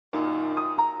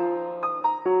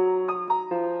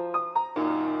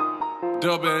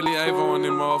WLE Avo on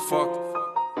them motherfucker.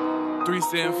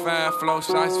 375 flow,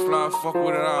 shots fly, fuck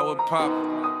with it all with pop.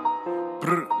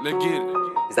 Brr, let's get it.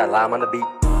 Is that lime on the beat?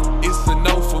 It's a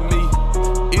no for me.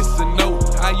 It's a no.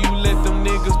 How you let them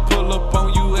niggas pull up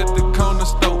on you at the corner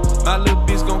store? My little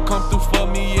bitch gon' come through for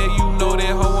me, yeah, you know that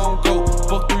hoe on go.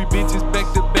 Fuck 3 bitches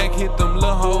back to back, hit them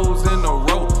little hoes in a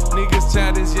row. Niggas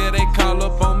childish, yeah, they call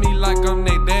up on me like I'm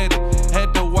they daddy.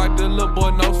 Had to wipe the little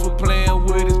boy nose for playing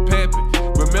with his pappy.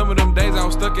 Remember them days I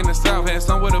was stuck in the south, had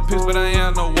somewhere to piss, but I ain't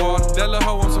had no water. That little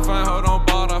hoe wants to find her on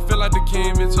border. I feel like the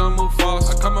king, bitch, I'm move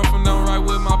fast. I come up from down right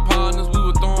with my partners, we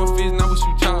were throwing fish, now we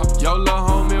shoot chop. Yo, little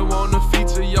homie want a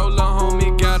feature, yo, little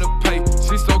homie gotta pay.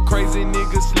 She so crazy,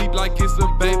 niggas sleep like it's a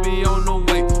baby on the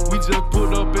way. We just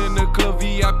put up in the club,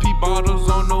 VIP bottles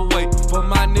on the way. For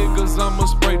my niggas, I'ma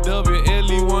spray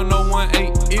WLE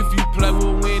 1018. If you play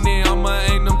with winning, I'ma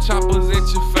aim them choppers at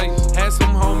your face. Had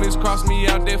some homies cross me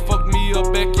out that fucked me up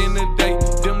back in the day.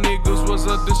 Them niggas was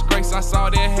a disgrace, I saw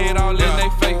their head all in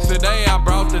their face. Today I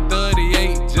brought the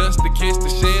 38 just to catch the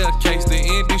shell case. The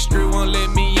industry won't let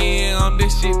me in, I'm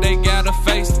this shit they gotta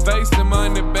face. Facing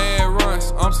money bad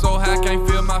runs, I'm so high can't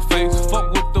feel my face.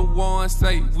 Fuck what the one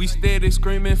say, we steady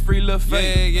screaming free lil'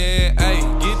 face. Yeah,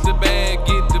 ayy, get the bag,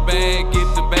 get the bag,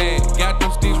 get the bag. Got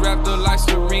them sticks wrapped up like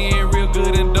sarin, real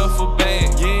good in duffel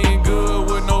bag. You ain't good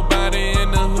with nobody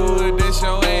in the hood, that's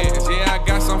your ass. Yeah, I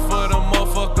got some for the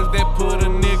motherfuckers that put a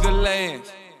nigga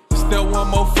last. Step one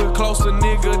more foot closer,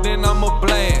 nigga, then I'ma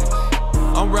blast.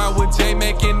 I'm right with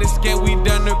J-Mac in the scat, we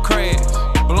done the crash.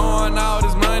 Blowing all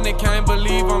this money, can't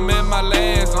believe I'm at my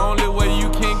last. Only way you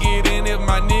can get in if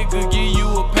my nigga give you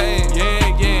a pass.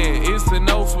 Yeah, yeah, it's a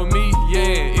no for me,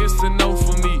 yeah, it's a no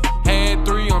for me. Had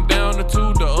 3, I'm down to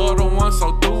 2, the other one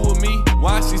so through with me.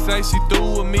 Why she say she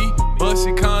through with me, but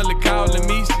she constantly calling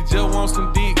me, she just want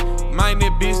some dick. Mind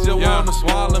that bitch just wanna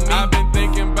swallow me. I been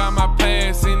thinking about my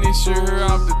past and this shit her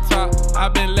off the top. I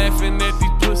been laughing at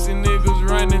these pussy niggas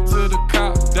running to the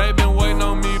cops. They been waiting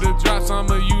on me to drop,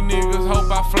 some of you niggas hope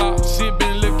I flop. Shit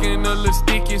been looking a little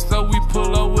sticky, so we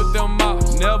pull up with them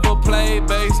mops. Never played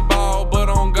baseball, but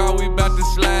on God we bout to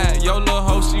slide. Yo little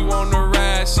hoe, she wanna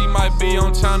ride, she might be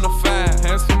on China 5.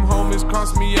 Had some homies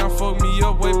cross me out, fuck me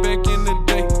up way back in the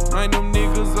day. Ain't them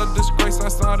niggas a disgrace, I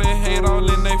saw they hate all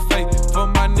in they face. For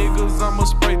my niggas, I'ma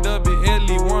spray W